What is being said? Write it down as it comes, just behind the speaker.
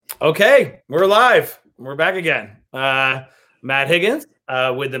Okay, we're live. We're back again. Matt Higgins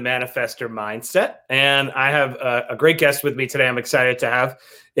with the Manifestor Mindset. And I have a great guest with me today. I'm excited to have.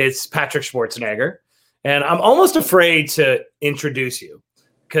 It's Patrick Schwarzenegger. And I'm almost afraid to introduce you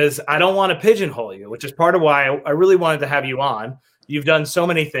because I don't want to pigeonhole you, which is part of why I really wanted to have you on. You've done so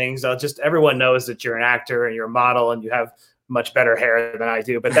many things. Everyone knows that you're an actor and you're a model and you have much better hair than I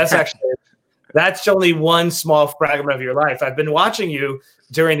do. But that's only one small fragment of your life. I've been watching you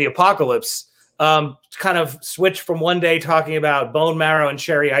during the apocalypse, kind of switch from one day talking about bone marrow and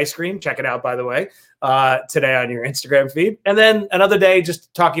cherry ice cream. Check it out, by the way, today on your Instagram feed. And then another day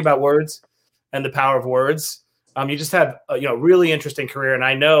just talking about words and the power of words. You just have a really interesting career. And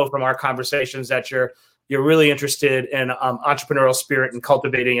I know from our conversations that you're really interested in entrepreneurial spirit and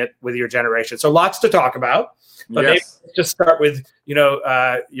cultivating it with your generation. So lots to talk about. But maybe let's just start with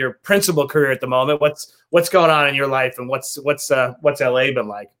your principal career at the moment. What's going on in your life, and what's LA been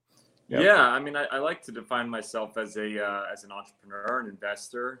like? Yep. Yeah, I mean, I like to define myself as an entrepreneur, an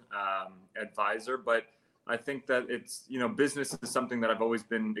investor, advisor. But I think that it's business is something that I've always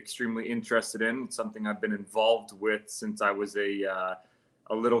been extremely interested in. It's something I've been involved with since I was a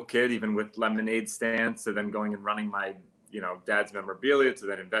little kid, even with lemonade stands, to then going and running my dad's memorabilia, to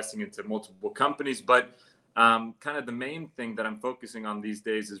then investing into multiple companies. But kind of the main thing that I'm focusing on these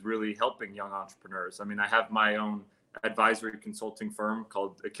days is really helping young entrepreneurs. I mean, I have my own advisory consulting firm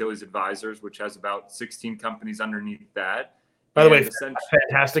called Achilles Advisors, which has about 16 companies underneath that. By the way,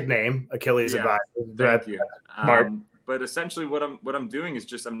 fantastic name, Achilles Advisors. Thank you. But essentially what I'm doing is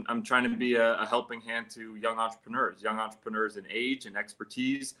just I'm trying to be a helping hand to young entrepreneurs in age and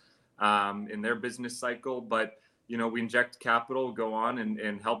expertise in their business cycle. But we inject capital, go on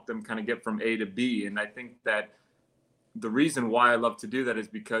and help them kind of get from A to B. And I think that the reason why I love to do that is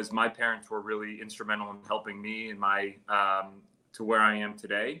because my parents were really instrumental in helping me in my to where I am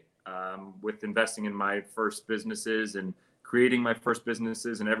today, with investing in my first businesses and creating my first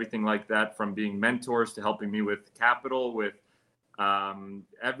businesses and everything like that, from being mentors to helping me with capital, with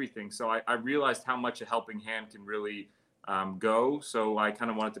everything. So I realized how much a helping hand can really go. So I kind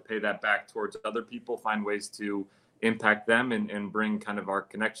of wanted to pay that back towards other people, find ways to impact them and bring kind of our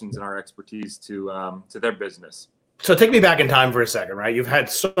connections and our expertise to their business. So take me back in time for a second, right? You've had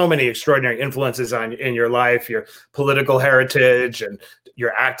so many extraordinary influences in your life, your political heritage and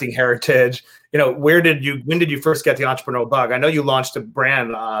your acting heritage. When did you first get the entrepreneurial bug? I know you launched a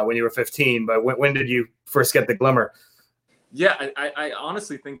brand when you were 15, but when did you first get the glimmer? Yeah, I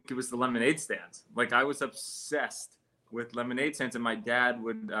honestly think it was the lemonade stands. Like, I was obsessed with lemonade stands, and my dad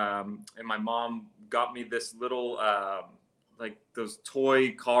would and my mom got me this little like those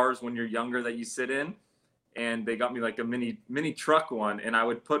toy cars when you're younger that you sit in, and they got me like a mini truck one, and I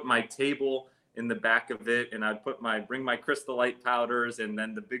would put my table in the back of it, and I'd bring my Crystal Light powders and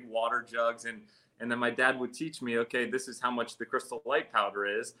then the big water jugs, and then my dad would teach me, okay, this is how much the Crystal Light powder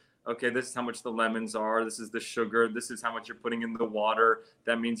is. Okay, this is how much the lemons are. This is the sugar. This is how much you're putting in the water.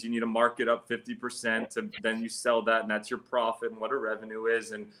 That means you need to mark it up 50% to then you sell that, and that's your profit and what a revenue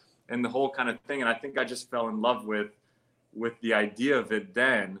is, and the whole kind of thing. And I think I just fell in love with the idea of it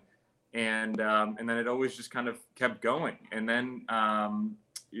then, and then it always just kind of kept going. And then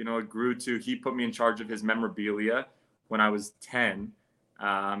it grew to, he put me in charge of his memorabilia when I was 10.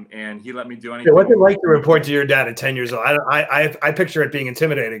 And he let me do anything. What's it like to report to your dad at 10 years old? I picture it being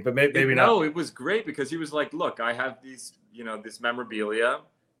intimidating, but maybe not. No, it was great because he was like, look, I have these, this memorabilia,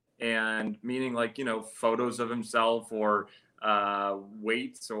 and meaning like, photos of himself or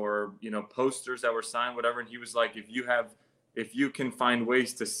weights or, posters that were signed, whatever. And he was like, if you can find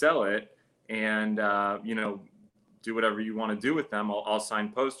ways to sell it and, do whatever you want to do with them, I'll sign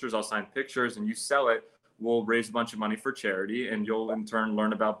posters, I'll sign pictures, and you sell it, we'll raise a bunch of money for charity, and you'll in turn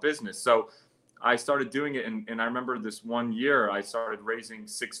learn about business. So I started doing it. And I remember this one year I started raising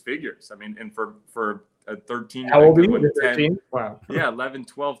six figures. I mean, and for a 13. How old were you? 13? Wow. Yeah, 11,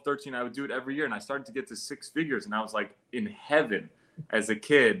 12, 13. I would do it every year. And I started to get to six figures. And I was like in heaven as a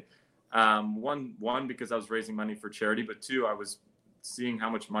kid. One, because I was raising money for charity, but two, I was seeing how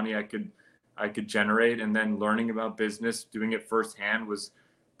much money I could generate, and then learning about business, doing it firsthand was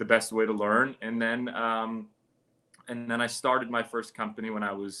the best way to learn. And then I started my first company when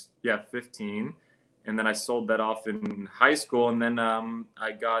I was 15, and then I sold that off in high school. And then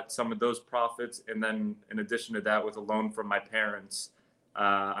I got some of those profits, and then in addition to that, with a loan from my parents,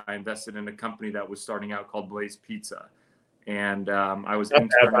 I invested in a company that was starting out called Blaze Pizza, and I was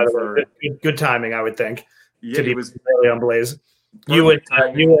interning for good timing, I would think. Yeah, to be really on Blaze. You and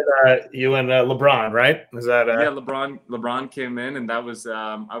LeBron, right? Is that yeah? LeBron came in, and that was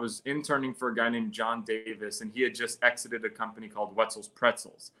I was interning for a guy named John Davis, and he had just exited a company called Wetzel's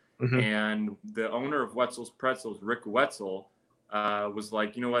Pretzels, And the owner of Wetzel's Pretzels, Rick Wetzel, was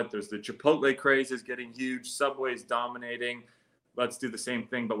like, you know what, there's the Chipotle craze is getting huge, Subway's dominating, let's do the same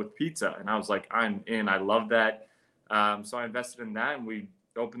thing but with pizza. And I was like, I'm in, I love that. So I invested in that, and we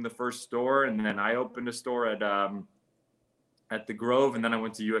opened the first store, and then I opened a store at the Grove, and then I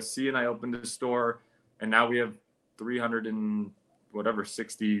went to USC and I opened a store, and now we have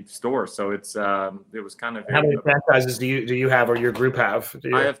 360 stores. So it's it was kind of how many franchises do you have, or your group have?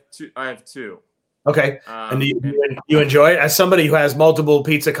 I have two. Okay. And do you enjoy it? As somebody who has multiple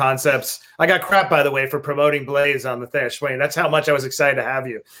pizza concepts, I got crap, by the way, for promoting Blaze on the thing. Schwayne, that's how much I was excited to have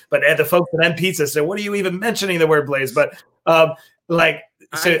you. But the folks at M Pizza said, what are you even mentioning the word Blaze? But I want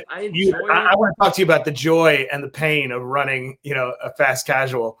to talk to you about the joy and the pain of running, a fast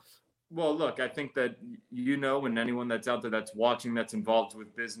casual. Well, look, I think that, and anyone that's out there that's watching, that's involved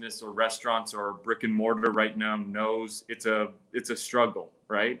with business or restaurants or brick and mortar right now knows it's a struggle,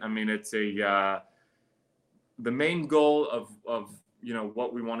 right? I mean, it's the main goal of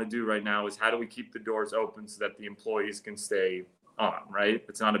what we want to do right now is how do we keep the doors open so that the employees can stay on, right?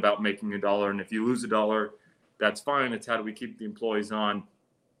 It's not about making $1, and if you lose $1, that's fine. It's how do we keep the employees on.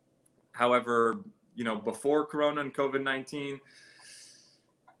 However, before Corona and COVID-19,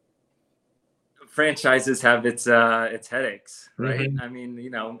 franchises have its headaches, right? I mean,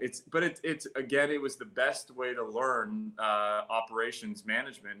 it's again, it was the best way to learn operations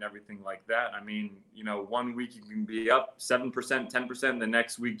management and everything like that. I mean, 1 week you can be up 7%, 10%, the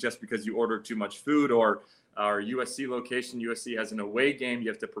next week just because you ordered too much food, or our USC location, USC has an away game, you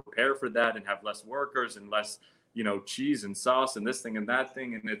have to prepare for that and have less workers and less, cheese and sauce and this thing and that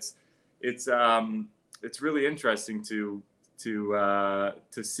thing, and it's really interesting to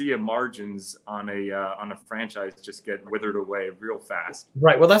see a margins on a franchise just get withered away real fast.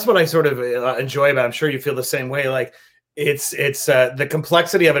 Right. Well, that's what I sort of enjoy about it. I'm sure you feel the same way. Like it's the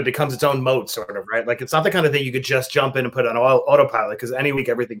complexity of it becomes its own moat, sort of, right? Like it's not the kind of thing you could just jump in and put on autopilot, because any week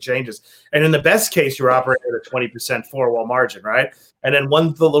everything changes. And in the best case, you're operating at a 20% four-wall margin, right? And then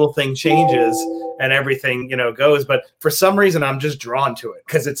the little thing changes and everything, goes. But for some reason, I'm just drawn to it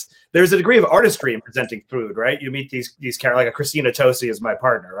because there's a degree of artistry in presenting food, right? You meet these characters, like a Christina Tosi is my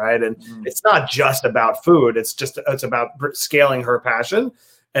partner, right? And it's not just about food. It's about scaling her passion.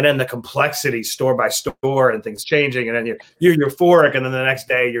 And then the complexity store by store and things changing. And then you're euphoric, and then the next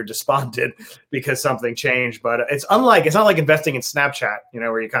day you're despondent because something changed. But it's not like investing in Snapchat,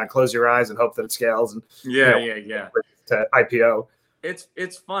 where you kind of close your eyes and hope that it scales. And to IPO.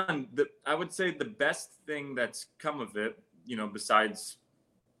 It's fun. I would say the best thing that's come of it, besides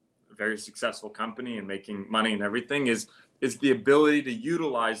a very successful company and making money and everything, is the ability to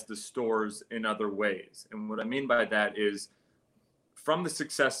utilize the stores in other ways. And what I mean by that is, from the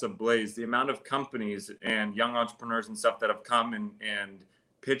success of Blaze, the amount of companies and young entrepreneurs and stuff that have come and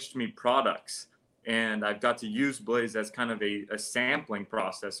pitched me products, and I've got to use Blaze as kind of a sampling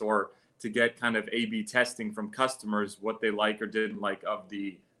process, or to get kind of A/B testing from customers, what they like or didn't like of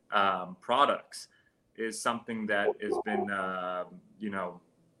the products, is something that has been,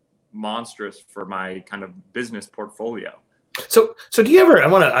 monstrous for my kind of business portfolio. So do you ever?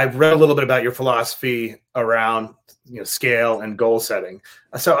 I've read a little bit about your philosophy around scale and goal setting.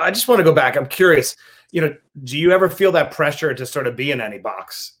 So I just want to go back. I'm curious. Do you ever feel that pressure to sort of be in any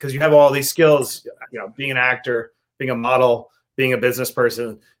box, because you have all these skills? Being an actor, being a model, being a business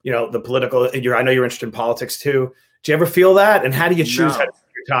person. The political. I know you're interested in politics too. Do you ever feel that? And how do you choose how to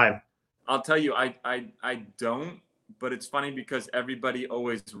spend your time? I'll tell you, I don't. But it's funny because everybody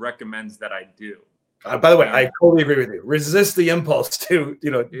always recommends that I do. By the way, I totally agree with you. Resist the impulse to,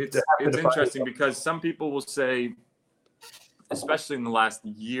 It's interesting because some people will say, especially in the last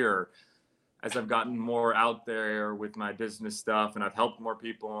year, as I've gotten more out there with my business stuff and I've helped more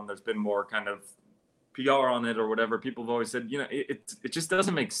people and there's been more kind of PR on it or whatever, people have always said, it just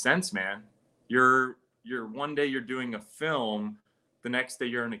doesn't make sense, man. You're one day you're doing a film, the next day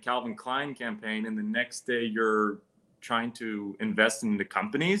you're in a Calvin Klein campaign, and the next day you're trying to invest in the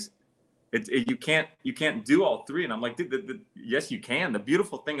companies. You can't do all three. And I'm like, yes, you can. The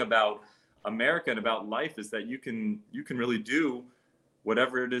beautiful thing about America and about life is that you can really do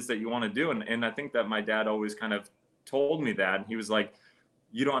whatever it is that you want to do. And I think that my dad always kind of told me that. And he was like,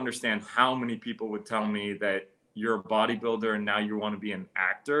 you don't understand how many people would tell me that you're a bodybuilder and now you want to be an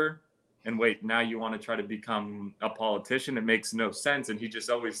actor. And wait, now you want to try to become a politician. It makes no sense. And he just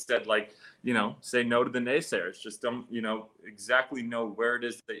always said, like, say no to the naysayers. Just don't, exactly know where it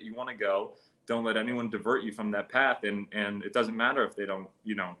is that you want to go. Don't let anyone divert you from that path. And it doesn't matter if they don't,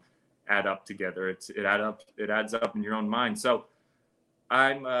 add up together. It adds up in your own mind. So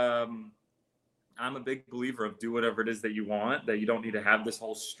I'm I'm a big believer of do whatever it is that you want, that you don't need to have this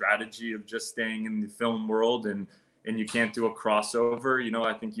whole strategy of just staying in the film world and you can't do a crossover. You know,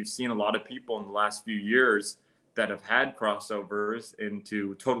 I think you've seen a lot of people in the last few years that have had crossovers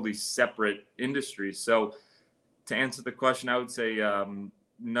into totally separate industries. So to answer the question, I would say,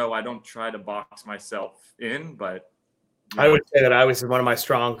 no, I don't try to box myself in, but I would say that one of my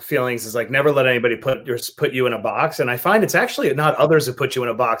strong feelings is like never let anybody put you in a box. And I find it's actually not others who put you in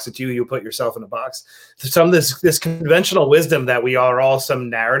a box. It's you put yourself in a box. Some of this conventional wisdom that we are all some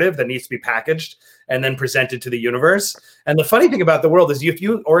narrative that needs to be packaged and then presented to the universe. And the funny thing about the world is if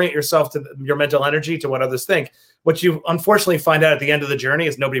you orient yourself to your mental energy to what others think, what you unfortunately find out at the end of the journey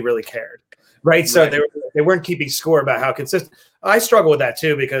is nobody really cared. Right. So they weren't keeping score about how consistent. I struggle with that,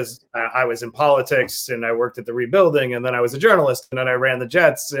 too, because I was in politics and I worked at the rebuilding and then I was a journalist and then I ran the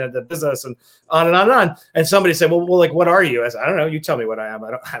Jets and the business and on and on and on. And somebody said, well, like, what are you? I said, I don't know. You tell me what I am.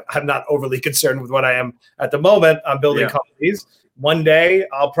 I'm not overly concerned with what I am at the moment. I'm building companies. One day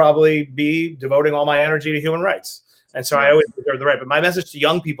I'll probably be devoting all my energy to human rights. And so I always reserve the right. But my message to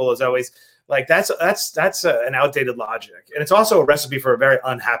young people is always like, that's an outdated logic. And it's also a recipe for a very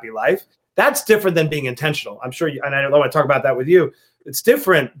unhappy life. That's different than being intentional. I'm sure and I want to talk about that with you. It's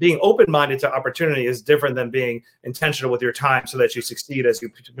different. Being open-minded to opportunity is different than being intentional with your time so that you succeed as you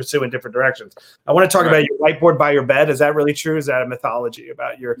pursue in different directions. I want to talk about your whiteboard by your bed. Is that really true? Is that a mythology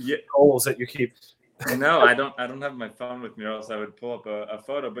about your goals that you keep? No, I don't have my phone with me, or else I would pull up a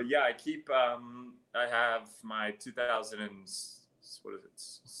photo. But yeah, I keep, I have my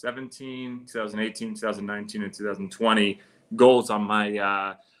 2017, 2018, 2019, and 2020 goals on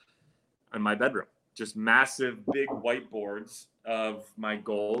my, in my bedroom. Just massive, big whiteboards of my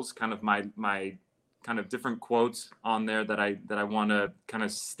goals, kind of my kind of different quotes on there that I want to kind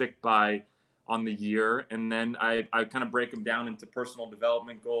of stick by on the year. And then I kind of break them down into personal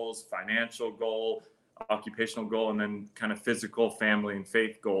development goals, financial goal, occupational goal, and then kind of physical, family, and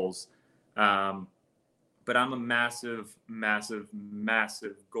faith goals. But I'm a massive, massive,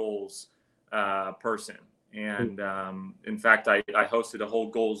 massive goals person. And in fact, I hosted a whole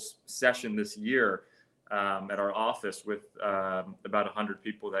goals session this year at our office with about 100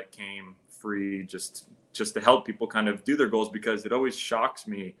 people that came free just to help people kind of do their goals, because it always shocks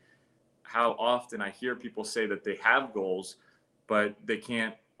me how often I hear people say that they have goals, but they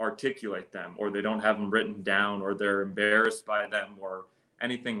can't articulate them, or they don't have them written down, or they're embarrassed by them, or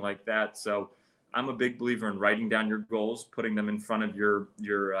anything like that. So I'm a big believer in writing down your goals, putting them in front of your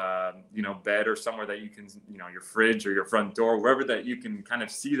bed, or somewhere that you can, your fridge or your front door, wherever that you can kind of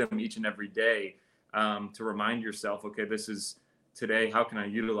see them each and every day, to remind yourself, okay, this is today. How can I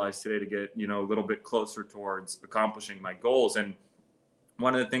utilize today to get, a little bit closer towards accomplishing my goals? And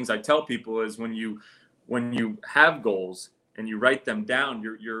one of the things I tell people is when you have goals and you write them down,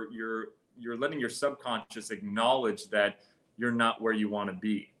 you're letting your subconscious acknowledge that you're not where you want to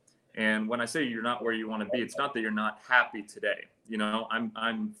be. And when I say you're not where you want to be, it's not that you're not happy today.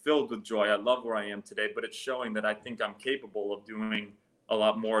 I'm filled with joy. I love where I am today, but it's showing that I think I'm capable of doing a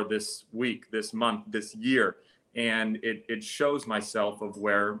lot more this week, this month, this year. And it shows myself of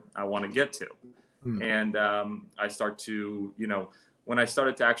where I want to get to. And I start to, when I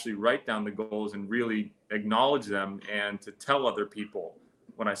started to actually write down the goals and really acknowledge them and to tell other people,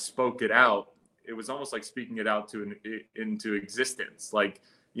 when I spoke it out, it was almost like speaking it out into existence. Like,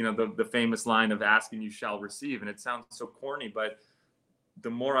 the famous line of ask and you shall receive. And it sounds so corny, but the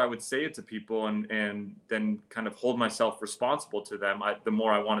more I would say it to people and then kind of hold myself responsible to them, the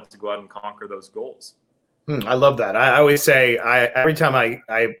more I wanted to go out and conquer those goals. I love that. I always say every time I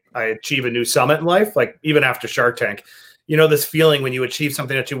achieve a new summit in life, like even after Shark Tank, this feeling when you achieve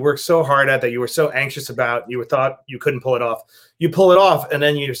something that you worked so hard at, that you were so anxious about, you thought you couldn't pull it off. You pull it off, and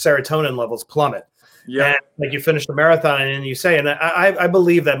then your serotonin levels plummet. Yeah, and like you finish the marathon, and you say, and I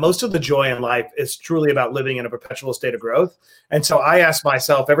believe that most of the joy in life is truly about living in a perpetual state of growth. And so I ask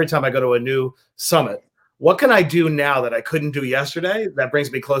myself every time I go to a new summit, what can I do now that I couldn't do yesterday that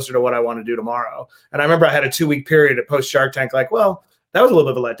brings me closer to what I want to do tomorrow? And I remember I had a 2-week period at post Shark Tank, like, well, that was a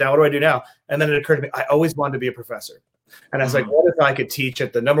little bit of a letdown. What do I do now? And then it occurred to me, I always wanted to be a professor. And I was like, what if I could teach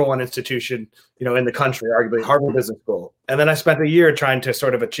at the #1 institution, in the country, arguably Harvard Business School? And then I spent a year trying to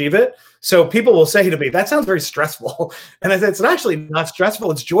sort of achieve it. So people will say to me, that sounds very stressful. And I said, it's actually not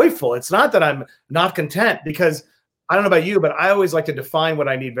stressful. It's joyful. It's not that I'm not content, because I don't know about you, but I always like to define what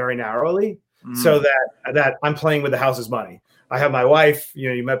I need very narrowly, so that I'm playing with the house's money. I have my wife,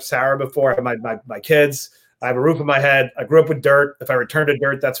 you met Sarah before. I have my kids. I have a roof on my head. I grew up with dirt. If I return to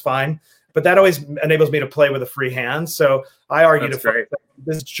dirt, that's fine. But that always enables me to play with a free hand. So I argue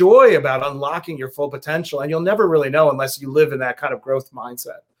there's joy about unlocking your full potential, and you'll never really know unless you live in that kind of growth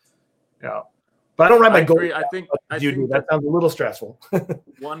mindset. Yeah. But I don't write my goals. Agree. I think that sounds a little stressful.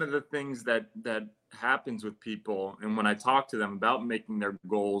 One of the things that happens with people, and when I talk to them about making their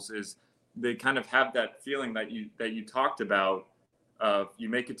goals, is they kind of have that feeling that you talked about. You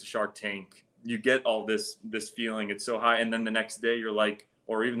make it to Shark Tank, you get all this feeling, it's so high, and then the next day you're like,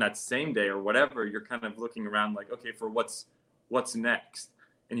 or even that same day or whatever, you're kind of looking around like, okay, for what's next,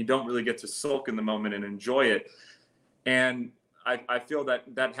 and you don't really get to sulk in the moment and enjoy it. And I feel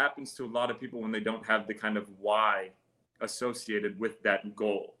that happens to a lot of people when they don't have the kind of why associated with that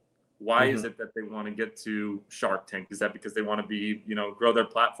goal. Why is it that they want to get to Shark Tank? Is that because they want to be, grow their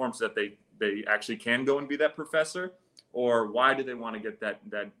platform so that they actually can go and be that professor? Or why do they want to get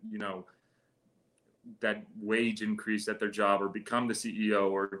that wage increase at their job, or become the CEO,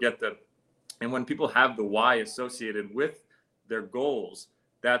 or and when people have the why associated with their goals,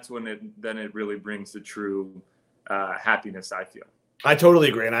 that's when it really brings the true happiness, I feel. I totally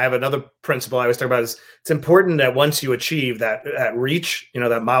agree. And I have another principle I always talk about is it's important that once you achieve that reach,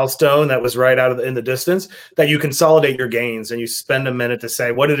 that milestone that was right out in the distance, that you consolidate your gains and you spend a minute to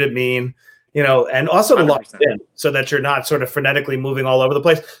say, what did it mean? And also to lock in so that you're not sort of frenetically moving all over the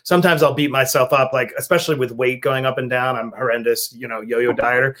place. Sometimes I'll beat myself up, like, especially with weight going up and down. I'm horrendous, yo-yo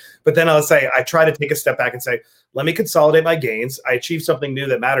dieter. But then I'll say, I try to take a step back and say, let me consolidate my gains. I achieved something new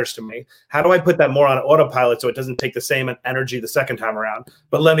that matters to me. How do I put that more on autopilot so it doesn't take the same energy the second time around?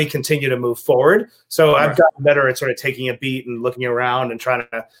 But let me continue to move forward. So I've gotten better at sort of taking a beat and looking around and trying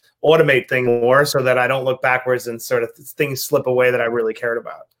to automate things more so that I don't look backwards and sort of things slip away that I really cared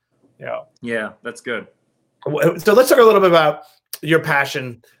about. Yeah, that's good. So let's talk a little bit about your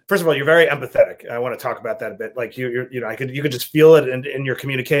passion. First of all, you're very empathetic. I want to talk about that a bit. Like you could just feel it in your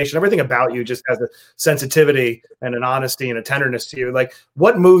communication. Everything about you just has a sensitivity and an honesty and a tenderness to you. Like,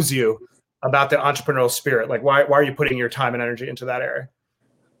 what moves you about the entrepreneurial spirit? Like, why are you putting your time and energy into that area?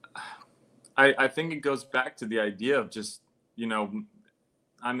 I think it goes back to the idea of just,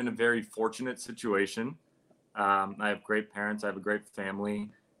 I'm in a very fortunate situation. I have great parents. I have a great family.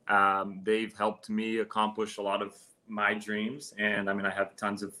 They've helped me accomplish a lot of my dreams. And I have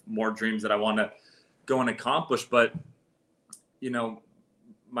tons of more dreams that I want to go and accomplish. But,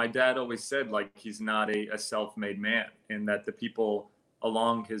 my dad always said, like, he's not a self-made man, and that the people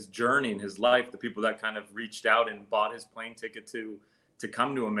along his journey in his life, the people that kind of reached out and bought his plane ticket to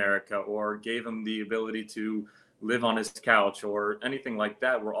come to America, or gave him the ability to live on his couch or anything like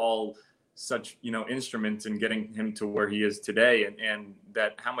that, were all such instruments in getting him to where he is today, and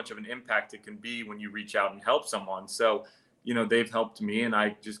that how much of an impact it can be when you reach out and help someone. So they've helped me, and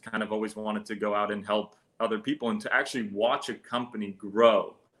I just kind of always wanted to go out and help other people, and to actually watch a company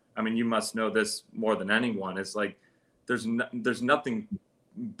grow. You must know this more than anyone. It's like there's nothing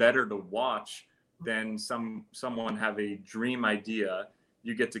better to watch than someone have a dream idea.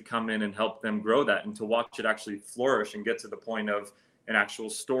 You get to come in and help them grow that, and to watch it actually flourish and get to the point of an actual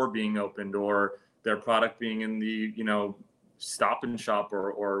store being opened, or their product being in the Stop and Shop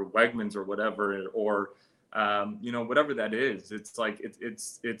or Wegmans or whatever, or whatever that is. It's like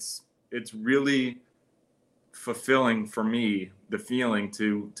it's really fulfilling for me, the feeling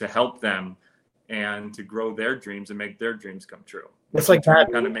to help them and to grow their dreams and make their dreams come true. It's like that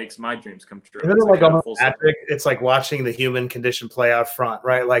kind of makes my dreams come true. It's like magic. It's like watching the human condition play out front,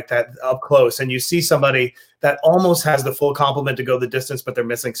 right? Like that up close, and you see somebody that almost has the full complement to go the distance, but they're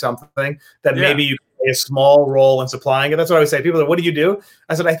missing something that maybe you can play a small role in supplying it. That's what I always say. People are, what do you do?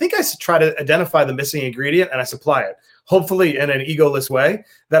 I said, I think I try to identify the missing ingredient and I supply it, hopefully in an egoless way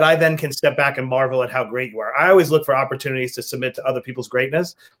that I then can step back and marvel at how great you are. I always look for opportunities to submit to other people's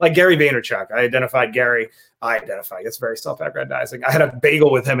greatness. Like Gary Vaynerchuk, it's very self-aggrandizing. I had a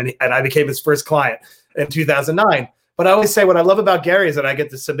bagel with him and I became his first client in 2009. But I always say what I love about Gary is that I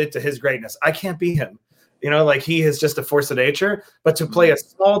get to submit to his greatness. I can't be him. Like he is just a force of nature, but to play a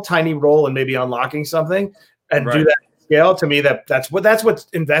small, tiny role in maybe unlocking something and do that scale, to me, that's what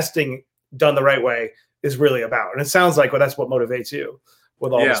investing done the right way is really about. And it sounds like, that's what motivates you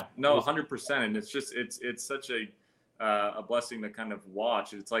with all this. No, 100%. And it's just, it's such a blessing to kind of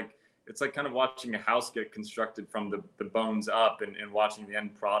watch. It's like kind of watching a house get constructed from the bones up and watching the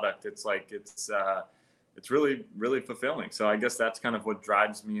end product. It's like, it's really, really fulfilling. So I guess that's kind of what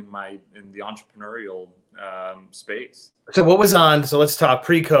drives me in the entrepreneurial space. So what was on? So let's talk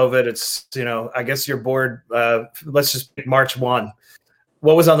pre-COVID. It's, I guess your board, let's just pick March 1.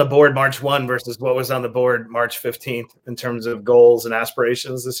 What was on the board March 1 versus what was on the board March 15th in terms of goals and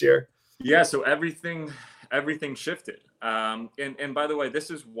aspirations this year? Yeah. So everything shifted. And by the way, this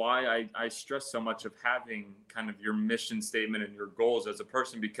is why I stress so much of having kind of your mission statement and your goals as a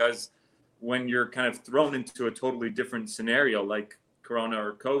person, because when you're kind of thrown into a totally different scenario like Corona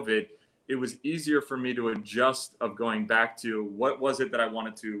or COVID, it was easier for me to adjust of going back to what was it that I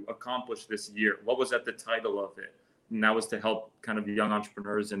wanted to accomplish this year? What was at the title of it? And that was to help kind of young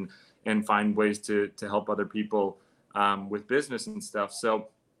entrepreneurs and find ways to help other people with business and stuff. So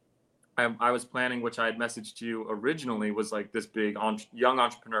I was planning, which I had messaged to you originally, was like this big young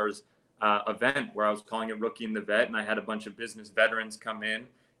entrepreneurs event where I was calling it Rookie in the Vet. And I had a bunch of business veterans come in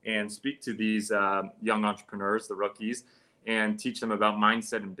and speak to these young entrepreneurs, the rookies, and teach them about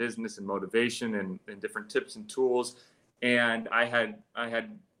mindset and business and motivation and different tips and tools. And I had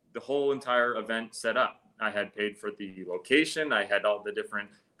the whole entire event set up. I had paid for the location. I had all the different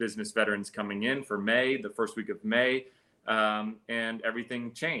business veterans coming in for May, the first week of May. And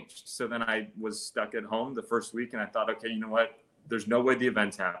everything changed. So then I was stuck at home the first week, and I thought, okay, you know what? There's no way the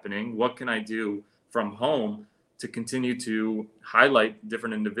event's happening. What can I do from home to continue to highlight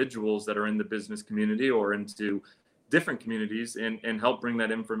different individuals that are in the business community or into different communities and help bring that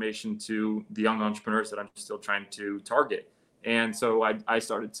information to the young entrepreneurs that I'm still trying to target? And so I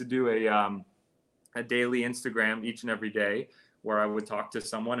started to do a daily Instagram each and every day where I would talk to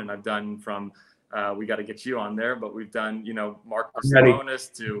someone, and I've done from we got to get you on there, but we've done, Marcus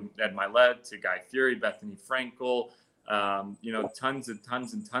Lemonis to Ed Milet to Guy Fieri, Bethany Frankel, tons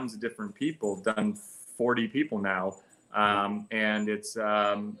and tons of different people. Done 40 people now. And it's,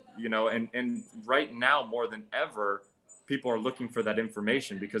 and right now more than ever, people are looking for that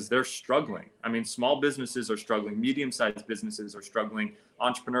information because they're struggling. I mean, small businesses are struggling, medium-sized businesses are struggling,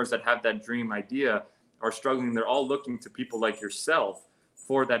 entrepreneurs that have that dream idea are struggling. They're all looking to people like yourself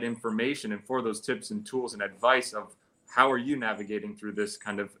for that information and for those tips and tools and advice of how are you navigating through this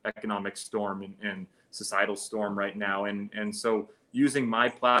kind of economic storm and societal storm right now. And so using my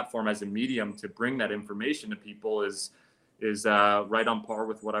platform as a medium to bring that information to people is right on par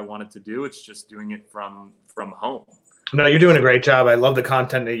with what I wanted to do. It's just doing it from home. No, you're doing a great job. I love the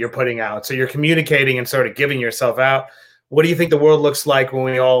content that you're putting out. So you're communicating and sort of giving yourself out. What do you think the world looks like when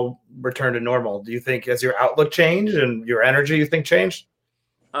we all return to normal? Do you think has your outlook changed and your energy, you think, changed?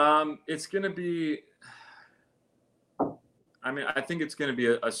 It's going to be, I think it's going to be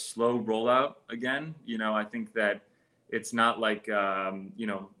a slow rollout again. I think that it's not like, a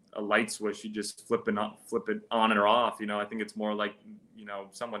light switch. You just flip it on or off. I think it's more like,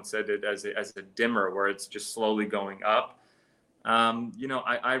 someone said it as a dimmer where it's just slowly going up.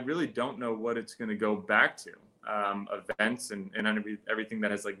 I really don't know what it's going to go back to. Events and everything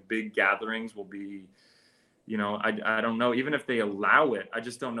that has like big gatherings will be, I don't know, even if they allow it, I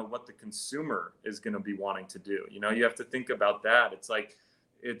just don't know what the consumer is going to be wanting to do. You have to think about that. It's like,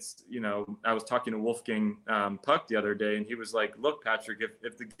 I was talking to Wolfgang Puck the other day, and he was like, look, Patrick,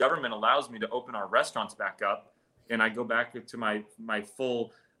 if the government allows me to open our restaurants back up and I go back to my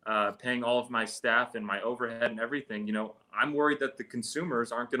full paying all of my staff and my overhead and everything, I'm worried that the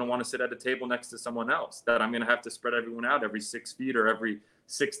consumers aren't going to want to sit at a table next to someone else, that I'm going to have to spread everyone out every 6 feet or every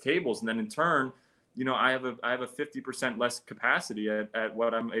 6 tables. And then in turn, I have a 50% less capacity at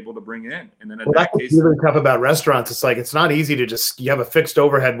what I'm able to bring in. And then that's really tough about restaurants. It's like, it's not easy to you have a fixed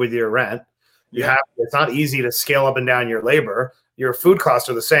overhead with your rent. It's not easy to scale up and down your labor. Your food costs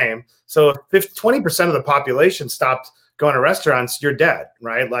are the same. So if 20% of the population stopped going to restaurants, you're dead,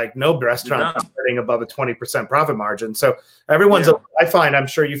 right? Like no restaurant is getting above a 20% profit margin. So everyone's, I find, I'm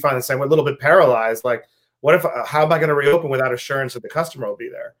sure you find the same, we're a little bit paralyzed. Like how am I going to reopen without assurance that the customer will be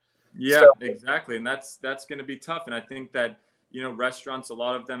there? Yeah, exactly. And that's going to be tough. And I think that, restaurants, a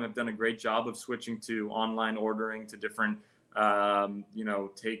lot of them have done a great job of switching to online ordering, to different,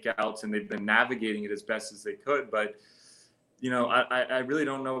 takeouts, and they've been navigating it as best as they could. But, I really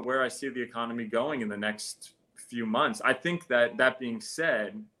don't know where I see the economy going in the next few months. I think that being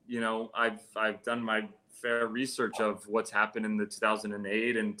said, I've done my fair research of what's happened in the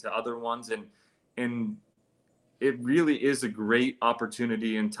 2008 and to other ones. And it really is a great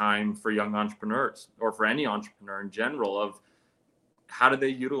opportunity and time for young entrepreneurs, or for any entrepreneur in general, of how do they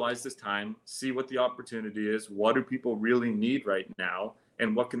utilize this time, see what the opportunity is, what do people really need right now,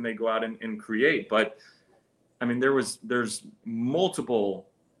 and what can they go out and create. But there's multiple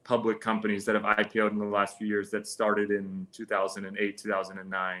public companies that have IPO'd in the last few years that started in 2008,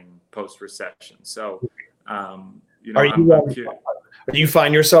 2009, post-recession. So, do you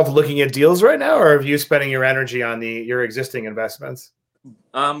find yourself looking at deals right now, or are you spending your energy on your existing investments?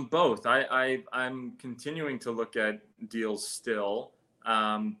 Both. I'm continuing to look at deals still,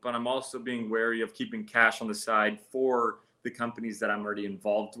 but I'm also being wary of keeping cash on the side for the companies that I'm already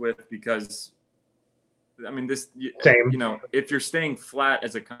involved with, because if you're staying flat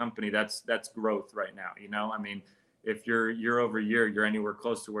as a company, that's growth right now. If you're year over year, you're anywhere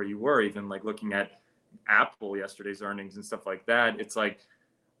close to where you were, even like looking at Apple yesterday's earnings and stuff like that, it's like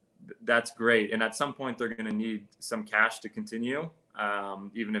that's great. And at some point they're going to need some cash to continue,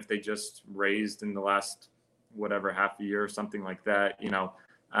 even if they just raised in the last whatever half a year or something like that, you know.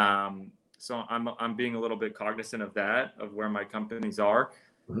 So I'm being a little bit cognizant of that, of where my companies are.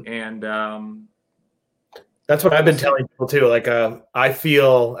 And that's what I've been telling people too. Like, I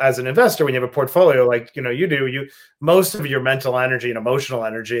feel as an investor, when you have a portfolio, like, you know, most of your mental energy and emotional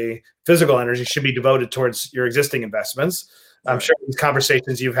energy, physical energy should be devoted towards your existing investments. I'm sure these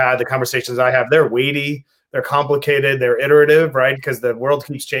conversations you've had, the conversations I have, they're weighty, they're complicated, they're iterative, right? Because the world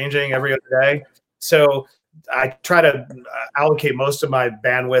keeps changing every other day. So I try to allocate most of my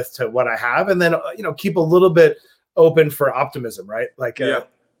bandwidth to what I have, and then, you know, keep a little bit open for optimism, right? Like,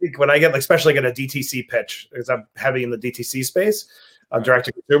 when I get, especially get a DTC pitch, because I'm heavy in the DTC space, direct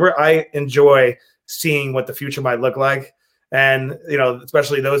to consumer, I enjoy seeing what the future might look like. And, you know,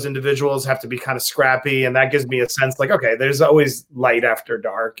 especially those individuals have to be kind of scrappy. And that gives me a sense like, okay, there's always light after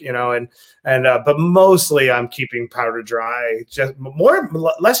dark, you know, but mostly I'm keeping powder dry, just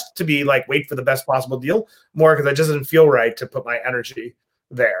less to be like, wait for the best possible deal, more because it doesn't feel right to put my energy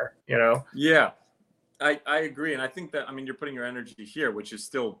there, you know? Yeah, I agree. And I think that, I mean, you're putting your energy here, which is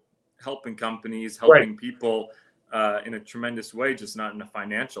still helping companies, helping people in a tremendous way, just not in a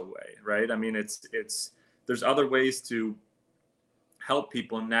financial way. Right. I mean, there's other ways to help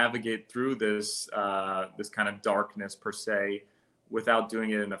people navigate through this kind of darkness per se, without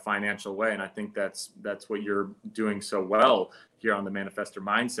doing it in a financial way. And I think that's what you're doing so well here on the Manifestor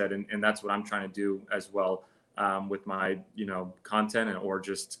Mindset, and that's what I'm trying to do as well, with my, you know, content, or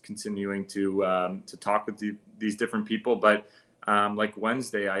just continuing to talk with these different people. But like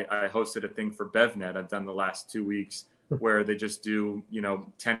Wednesday, I hosted a thing for BevNet. I've done the last 2 weeks where they just do, you know,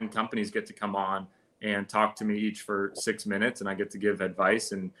 10 companies get to come on and talk to me each for 6 minutes, and I get to give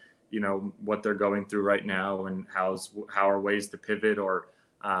advice and, you know, what they're going through right now, and how are ways to pivot, or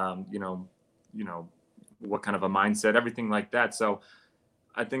you know what kind of a mindset, everything like that. So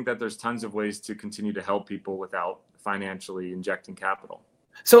I think that there's tons of ways to continue to help people without financially injecting capital.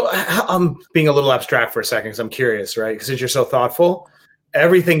 So I'm being a little abstract for a second because I'm curious, right? Because you're so thoughtful,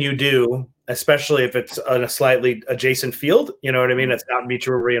 everything you do, especially if it's in a slightly adjacent field, you know what I mean? It's not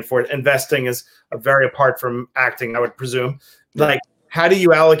mutually reinforced. Investing is very apart from acting, I would presume. Like, how do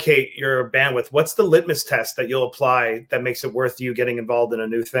you allocate your bandwidth? What's the litmus test that you'll apply that makes it worth you getting involved in a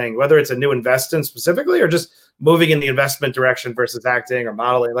new thing, whether it's a new investment specifically, or just moving in the investment direction versus acting or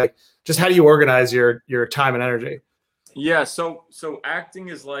modeling? Like, just how do you organize your time and energy? Yeah, so acting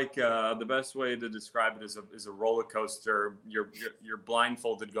is like, the best way to describe it is a roller coaster. You're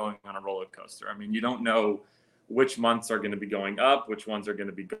blindfolded going on a roller coaster. I mean, you don't know which months are going to be going up, which ones are going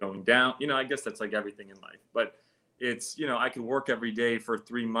to be going down. You know, I guess that's like everything in life. But it's, you know, I could work every day for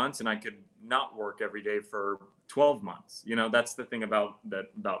 3 months, and I could not work every day for 12 months. You know, that's the thing about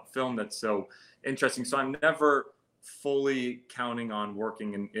film that's so interesting. So I'm never fully counting on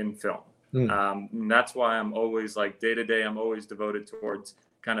working in film. And that's why I'm always like, day to day, I'm always devoted towards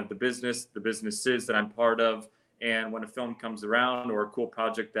kind of the businesses that I'm part of. And when a film comes around, or a cool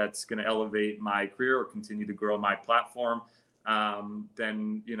project that's going to elevate my career or continue to grow my platform,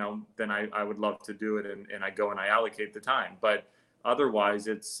 then I would love to do it, and I go and I allocate the time. But otherwise,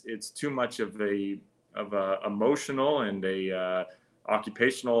 it's too much of a emotional and a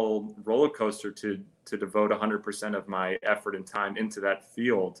occupational roller coaster to devote 100% of my effort and time into that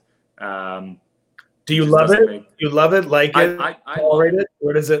field. Do you love it? You love it? Like it? I tolerate it?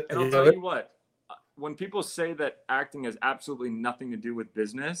 What is it? And I'll tell you what, when people say that acting has absolutely nothing to do with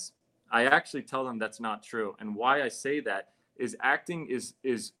business, I actually tell them that's not true. And why I say that is, acting is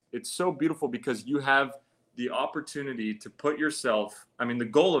it's so beautiful because you have the opportunity to put yourself, I mean, the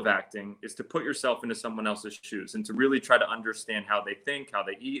goal of acting is to put yourself into someone else's shoes and to really try to understand how they think, how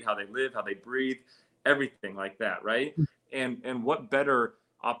they eat, how they live, how they breathe, everything like that, right? And what better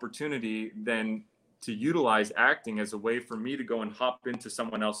opportunity than to utilize acting as a way for me to go and hop into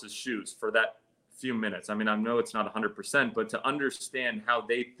someone else's shoes for that few minutes. I mean, I know it's not 100%, but to understand how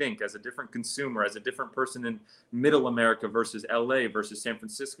they think as a different consumer, as a different person in middle America versus LA versus San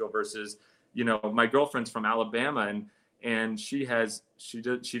Francisco versus, you know, my girlfriend's from Alabama, and she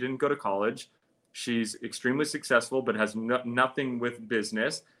didn't go to college. She's extremely successful, but has nothing with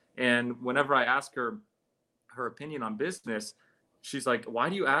business. And whenever I ask her opinion on business, she's like, why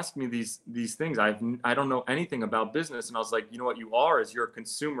do you ask me these things? I don't know anything about business. And I was like, you know what you are is you're a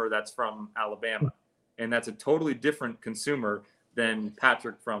consumer that's from Alabama. And that's a totally different consumer than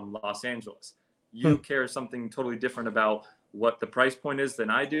Patrick from Los Angeles. You care something totally different about what the price point is than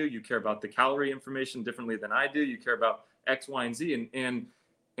I do. You care about the calorie information differently than I do. You care about X, Y, and Z. And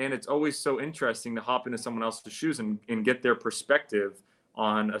it's always so interesting to hop into someone else's shoes and get their perspective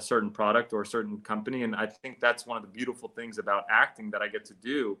on a certain product or a certain company. And I think that's one of the beautiful things about acting that I get to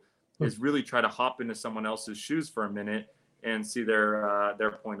do, is really try to hop into someone else's shoes for a minute and see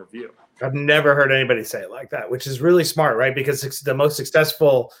their point of view. I've never heard anybody say it like that, which is really smart, right? Because the most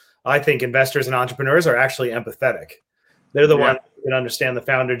successful, I think, investors and entrepreneurs are actually empathetic. They're the ones who can understand the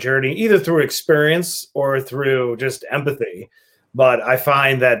founder journey, either through experience or through just empathy. But I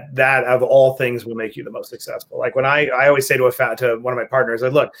find that of all things will make you the most successful. Like when I always say to one of my partners,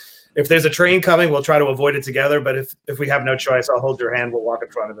 like, look, if there's a train coming, we'll try to avoid it together. But if we have no choice, I'll hold your hand. We'll walk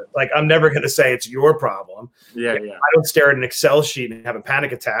in front of it. Like, I'm never going to say it's your problem. Yeah. I don't stare at an Excel sheet and have a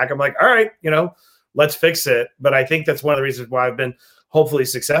panic attack. I'm like, all right, let's fix it. But I think that's one of the reasons why I've been hopefully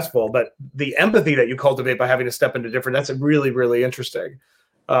successful. But the empathy that you cultivate by having to step into that's really, really interesting.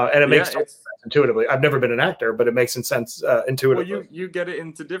 And it makes sense intuitively. I've never been an actor, but it makes sense intuitively. Well, you get it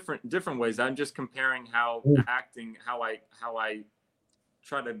into different ways. I'm just comparing how acting, how I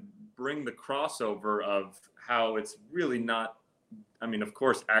try to bring the crossover of how it's really not. I mean, of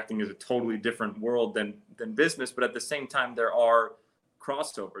course, acting is a totally different world than business, but at the same time, there are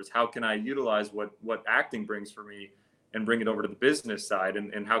crossovers. How can I utilize what acting brings for me and bring it over to the business side,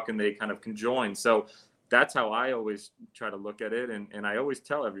 and how can they kind of conjoin? So that's how I always try to look at it. And I always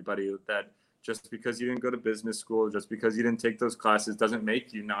tell everybody that just because you didn't go to business school, just because you didn't take those classes, doesn't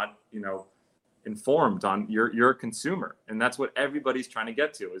make you not, informed on you're a consumer. And that's what everybody's trying to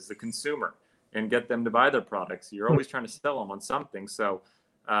get to, is the consumer, and get them to buy their products. You're always trying to sell them on something. So,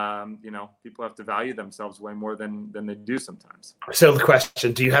 people have to value themselves way more than they do sometimes. So the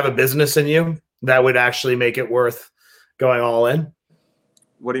question, do you have a business in you that would actually make it worth going all in?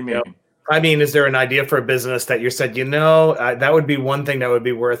 What do you mean? I mean, is there an idea for a business that you said, that would be one thing that would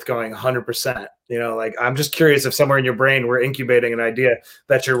be worth going 100%? Like, I'm just curious if somewhere in your brain we're incubating an idea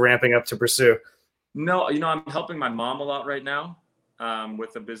that you're ramping up to pursue. No, I'm helping my mom a lot right now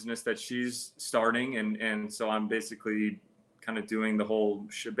with a business that she's starting. And so I'm basically kind of doing the whole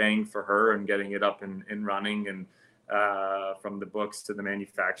shebang for her and getting it up and running, and from the books to the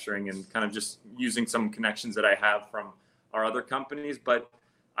manufacturing, and kind of just using some connections that I have from our other companies. But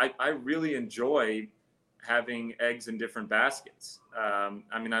I really enjoy having eggs in different baskets.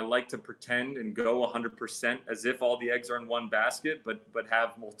 I like to pretend and go 100% as if all the eggs are in one basket, but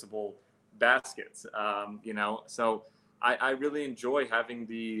have multiple baskets. So I really enjoy having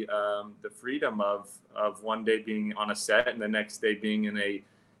the freedom of one day being on a set and the next day being in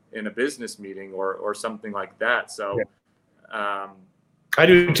a business meeting or something like that. So. Yeah. I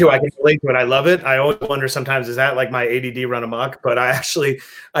do too. I can relate to it. I love it. I always wonder sometimes, is that like my ADD run amok? But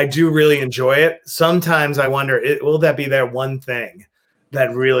I do really enjoy it. Sometimes I wonder, will that be that one thing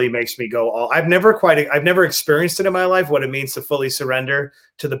that really makes me go all? I've never experienced it in my life, what it means to fully surrender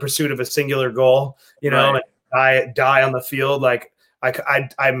to the pursuit of a singular goal, Right. and die on the field. Like I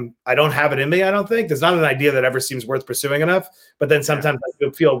don't have it in me. I don't think there's not an idea that ever seems worth pursuing enough. But then sometimes I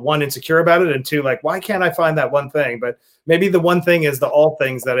feel, one, insecure about it, and two, like, why can't I find that one thing? But maybe the one thing is the all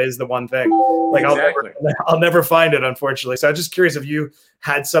things that is the one thing. Like, exactly. I'll never find it, unfortunately. So I'm just curious if you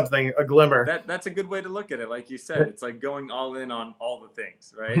had something, a glimmer. That's a good way to look at it. Like you said, it's like going all in on all the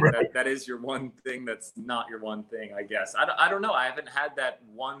things, right? That is your one thing that's not your one thing, I guess. I don't know. I haven't had that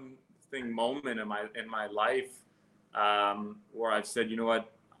one thing moment in my life where I've said, you know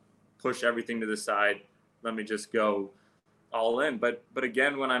what, push everything to the side. Let me just go all in. But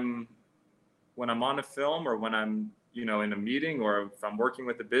again, when I'm on a film, or when I'm in a meeting, or if I'm working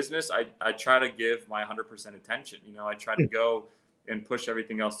with a business, I try to give my 100% attention. I try to go and push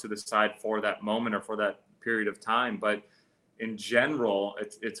everything else to the side for that moment or for that period of time. But in general,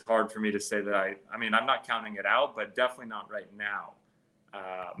 it's hard for me to say that I'm not counting it out, but definitely not right now.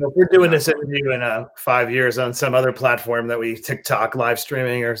 If we're doing this interview in 5 years on some other platform that we TikTok live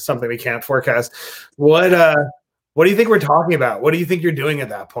streaming or something we can't forecast, what do you think we're talking about? What do you think you're doing at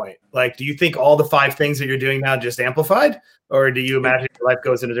that point? Like, do you think all the 5 things that you're doing now just amplified, or do you imagine your life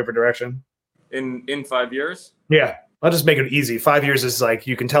goes in a different direction? In 5 years? Yeah, I'll just make it easy. 5 years is like,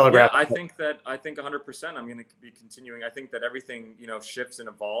 you can telegraph. Yeah, I think 100% I'm going to be continuing. I think that everything, shifts and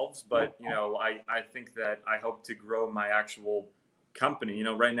evolves, but, I think that I hope to grow my actual company.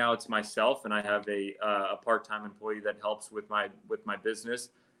 Right now it's myself, and I have a part-time employee that helps with my business.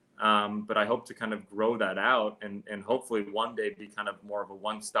 But I hope to kind of grow that out and hopefully one day be kind of more of a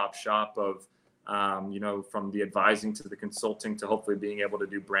one-stop shop of, from the advising to the consulting to hopefully being able to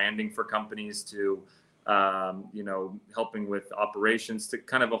do branding for companies to, helping with operations, to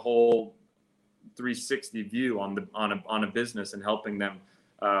kind of a whole 360 view on a business and helping them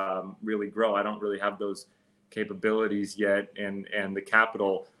really grow. I don't really have those capabilities yet and the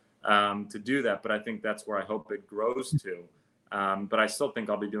capital to do that, but I think that's where I hope it grows to. But I still think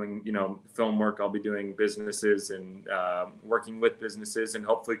I'll be doing, film work. I'll be doing businesses and working with businesses, and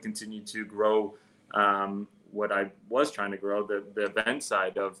hopefully continue to grow what I was trying to grow, the event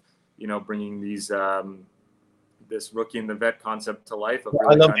side of, bringing these this rookie and the vet concept to life. Of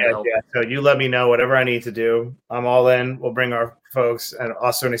really I love trying to help. idea. So you let me know whatever I need to do. I'm all in. We'll bring our folks, and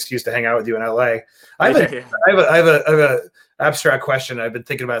also an excuse to hang out with you in LA. I have a abstract question I've been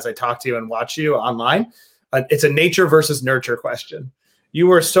thinking about as I talk to you and watch you online. It's a nature versus nurture question. You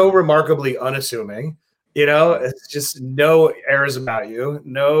were so remarkably unassuming. It's just no airs about you,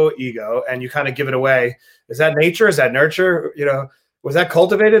 no ego, and you kind of give it away. Is that nature? Is that nurture? Was that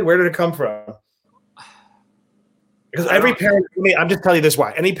cultivated? Where did it come from? Because every parent, I'm just telling you this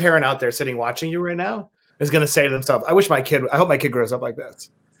why. Any parent out there sitting watching you right now is going to say to themselves, I hope my kid grows up like this.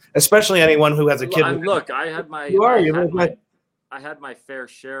 Especially anyone who has a kid. Look, I had my fair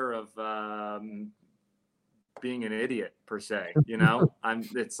share of being an idiot, per se.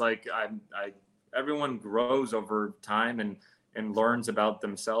 Everyone grows over time and learns about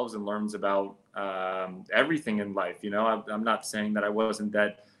themselves and learns about everything in life. I'm not saying that I wasn't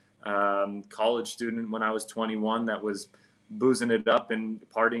that college student when I was 21 that was boozing it up and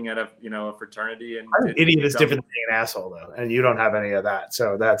partying at a fraternity. And an idiot is different than being an asshole, though, and you don't have any of that.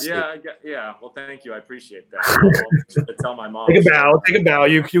 So that's yeah. Well, thank you. I appreciate that. I'll tell my mom. Take a bow.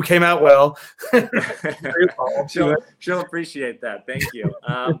 You came out well. she'll appreciate that. Thank you.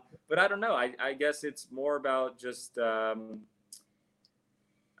 But I don't know. I guess it's more about just I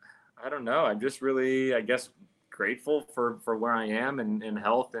don't know. I'm just really, grateful for where I am and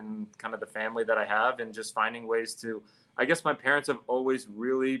health and kind of the family that I have, and just finding ways to, I guess my parents have always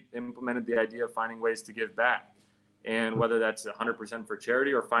really implemented the idea of finding ways to give back, and whether that's 100% for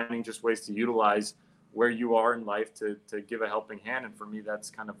charity or finding just ways to utilize where you are in life to give a helping hand. And for me,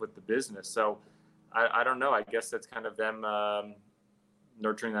 that's kind of with the business. So I don't know. I guess that's kind of them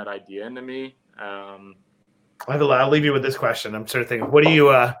nurturing that idea into me. I'll leave you with this question. I'm sort of thinking, what do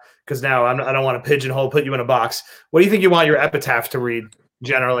you, because now I don't want to pigeonhole, put you in a box. What do you think you want your epitaph to read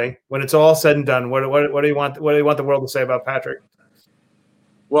generally when it's all said and done? What do you want the world to say about Patrick?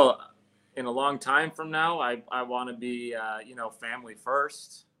 Well, in a long time from now, I want to be, family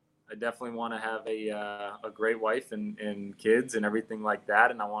first. I definitely want to have a great wife and kids and everything like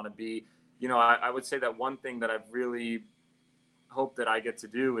that. And I want to be, I would say that one thing that I've really hope that I get to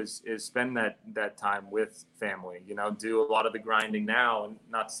do is spend that time with family, do a lot of the grinding now, and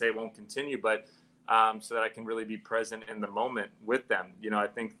not to say it won't continue, but so that I can really be present in the moment with them. I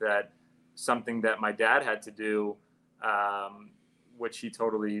think that something that my dad had to do, which he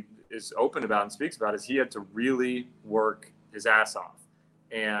totally is open about and speaks about, is he had to really work his ass off,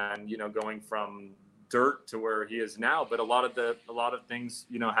 and, going from dirt to where he is now, but a lot of things,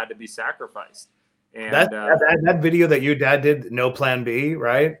 had to be sacrificed. And that video that your dad did, No Plan B,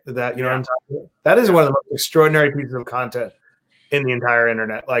 right? That what I'm talking about? That is one of the most extraordinary pieces of content in the entire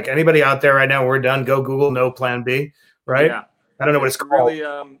internet. Like, anybody out there right now, we're done. Go Google No Plan B, right? Yeah. I don't know what it's called.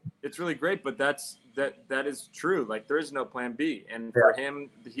 It's really great, but that is true. Like, there is no plan B. And for him,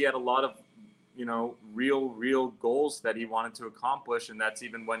 he had a lot of, real goals that he wanted to accomplish. And that's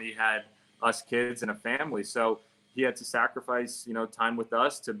even when he had us kids and a family. So he had to sacrifice, time with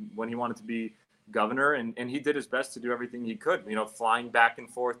us to when he wanted to be governor, and he did his best to do everything he could, flying back and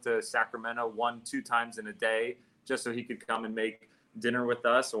forth to Sacramento 1-2 times in a day just so he could come and make dinner with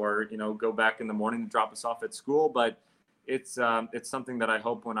us, or go back in the morning to drop us off at school. But it's something that I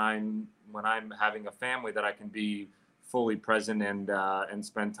hope when I'm having a family, that I can be fully present and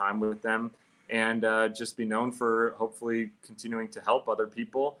spend time with them, and just be known for hopefully continuing to help other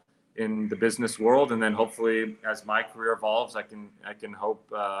people in the business world. And then hopefully, as my career evolves, I can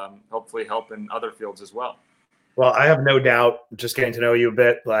hopefully help in other fields as well. Well, I have no doubt, just getting to know you a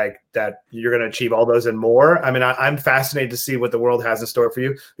bit, like, that you're going to achieve all those and more. I mean, I'm fascinated to see what the world has in store for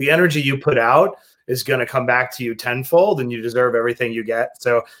you. The energy you put out is going to come back to you tenfold, and you deserve everything you get.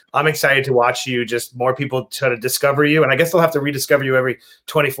 So I'm excited to watch you, just more people try to discover you. And I guess they'll have to rediscover you every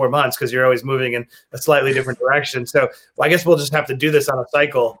 24 months because you're always moving in a slightly different direction. So I guess we'll just have to do this on a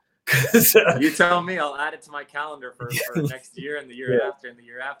cycle. You tell me. I'll add it to my calendar for next year and the year after and the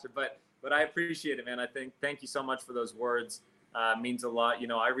year after. But I appreciate it, man. Thank you so much for those words. It means a lot.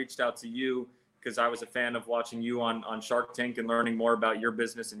 I reached out to you because I was a fan of watching you on Shark Tank and learning more about your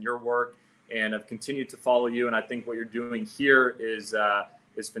business and your work, and I've continued to follow you. And I think what you're doing here is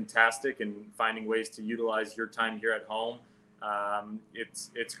fantastic, and finding ways to utilize your time here at home.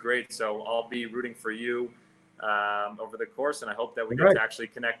 It's great. So I'll be rooting for you over the course, and I hope that we get to actually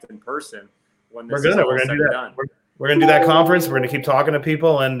connect in person when this is all said and done. We're going to do that conference. We're going to keep talking to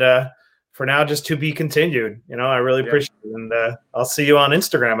people, and for now, just to be continued. I really appreciate it. And I'll see you on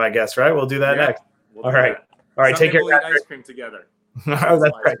Instagram, I guess, right? We'll do that next. We'll All right. All right. Take care. We'll eat ice cream together. Oh,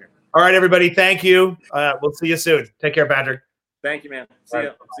 that's great. All right, everybody. Thank you. We'll see you soon. Take care, Patrick. Thank you, man. See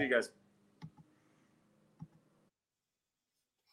you guys.